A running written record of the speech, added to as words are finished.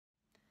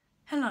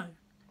Hello,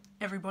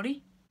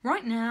 everybody.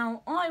 Right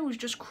now, I was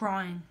just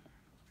crying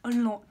a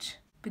lot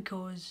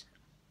because...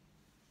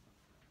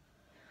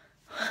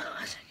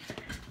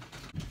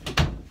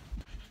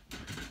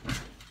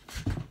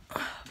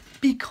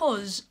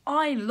 because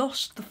I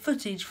lost the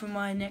footage for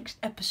my next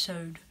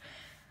episode.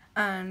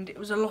 And it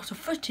was a lot of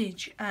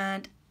footage,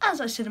 and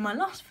as I said in my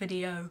last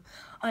video,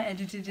 I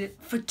edited it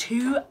for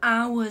 2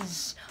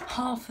 hours.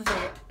 Half of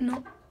it,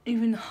 not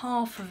even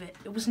half of it.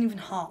 It wasn't even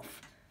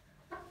half.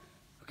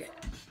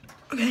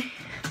 Okay.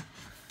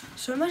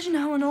 So imagine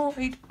how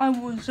annoyed I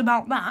was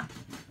about that.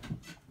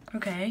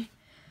 Okay.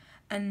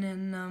 And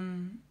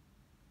then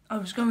I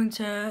was going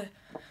to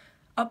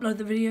upload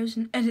the videos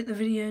and edit the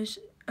videos.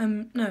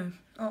 No,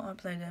 not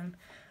upload them.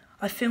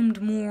 I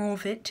filmed more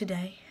of it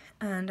today,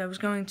 and I was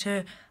going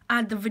to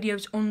add the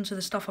videos onto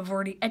the stuff I've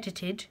already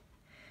edited,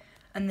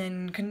 and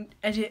then can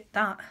edit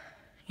that,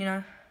 you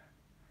know.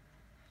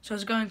 So I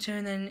was going to,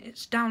 and then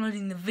it's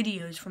downloading the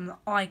videos from the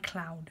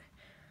iCloud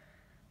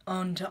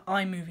onto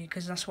iMovie,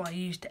 because that's what I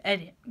use to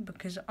edit,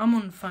 because I'm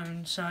on the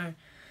phone, so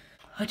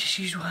I just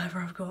use whatever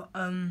I've got.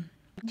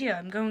 Yeah,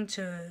 I'm going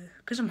to,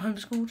 because I'm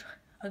homeschooled,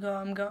 I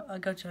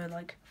go to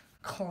like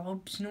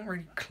clubs, not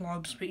really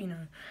clubs, but you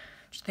know,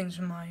 just things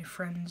with my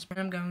friends. And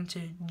I'm going to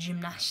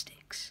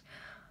gymnastics.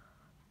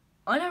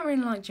 I don't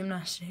really like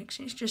gymnastics.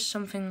 It's just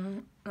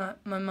something that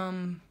my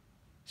mum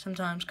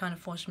sometimes kind of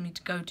forces me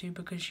to go to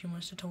because she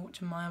wants to talk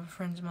to my other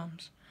friends'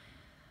 mums.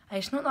 And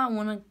it's not that I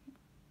want to,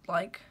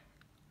 like,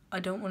 I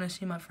don't want to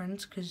see my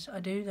friends, because I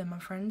do, they're my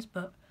friends,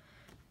 but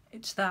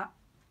it's that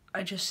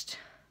I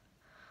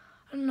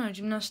don't know,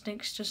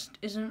 gymnastics just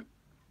isn't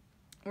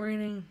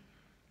really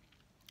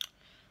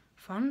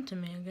fun to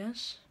me, I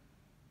guess.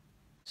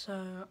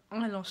 So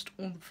I lost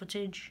all the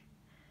footage.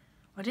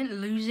 I didn't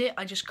lose it,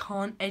 I just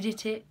can't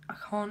edit it. I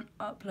can't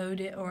upload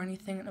it or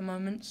anything at the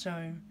moment,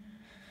 so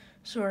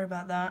sorry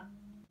about that.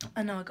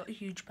 I know I got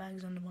huge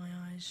bags under my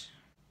eyes.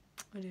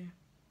 I do.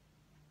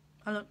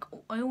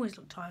 I always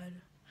look tired.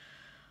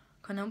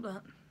 Can't help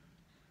that.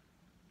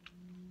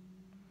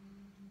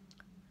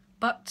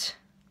 But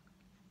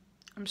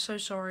I'm so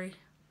sorry.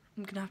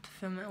 I'm gonna have to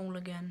film it all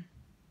again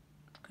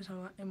because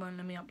it won't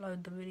let me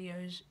upload the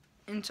videos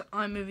into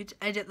iMovie to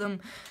edit them.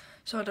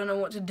 So I don't know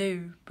what to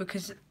do,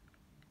 because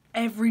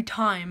every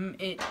time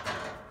it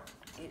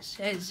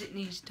says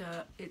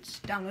it's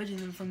downloading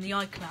them from the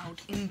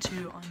iCloud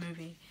into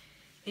iMovie,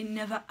 it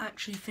never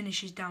actually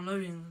finishes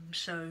downloading them.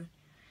 So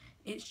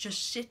it's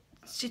just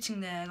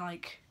sitting there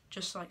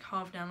just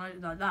half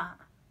downloaded like that.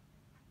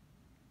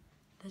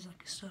 There's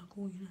like a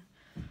circle, you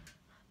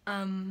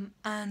know.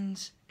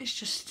 And it's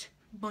just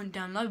won't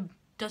download.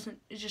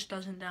 It just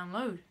doesn't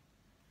download.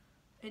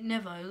 It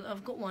never.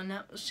 I've got one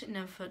that was sitting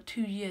there for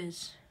 2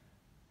 years.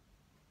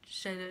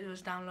 Just said that it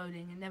was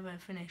downloading. It never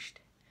finished.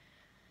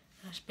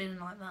 And it's been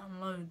like that on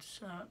loads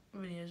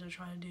videos I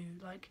try to do.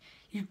 Like,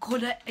 you've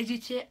got to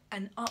edit it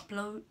and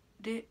upload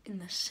it in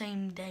the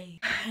same day.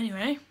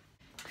 Anyway,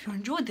 if you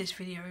enjoyed this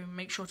video,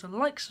 make sure to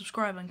like,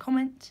 subscribe and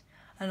comment,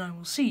 and I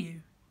will see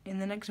you in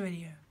the next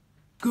video.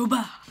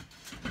 Goodbye!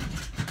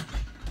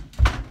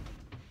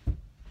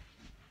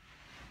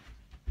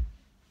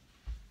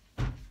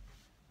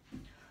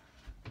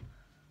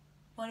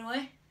 By the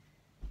way,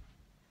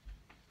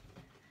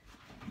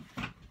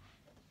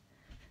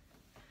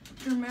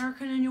 if you're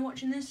American and you're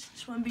watching this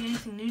won't be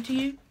anything new to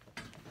you.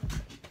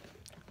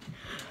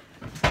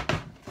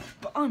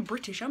 But I'm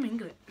British, I'm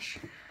English.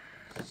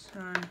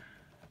 So,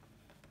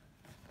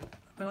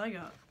 what I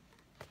got?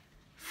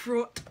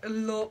 Fruit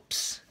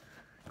Loops,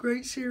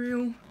 great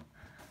cereal.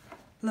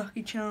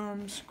 Lucky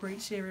Charms,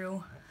 great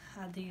cereal.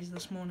 Had these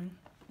this morning.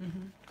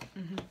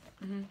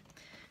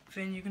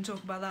 Finn, you can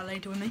talk about that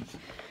later with me.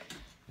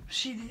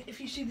 If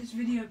you see this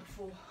video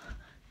before,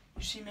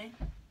 you see me.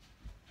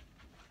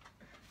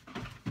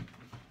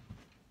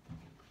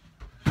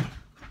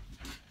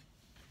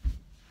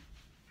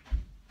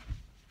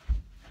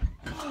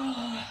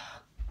 Oh,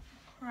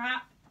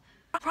 crap.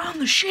 Right on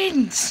the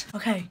shins.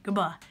 Okay,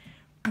 goodbye.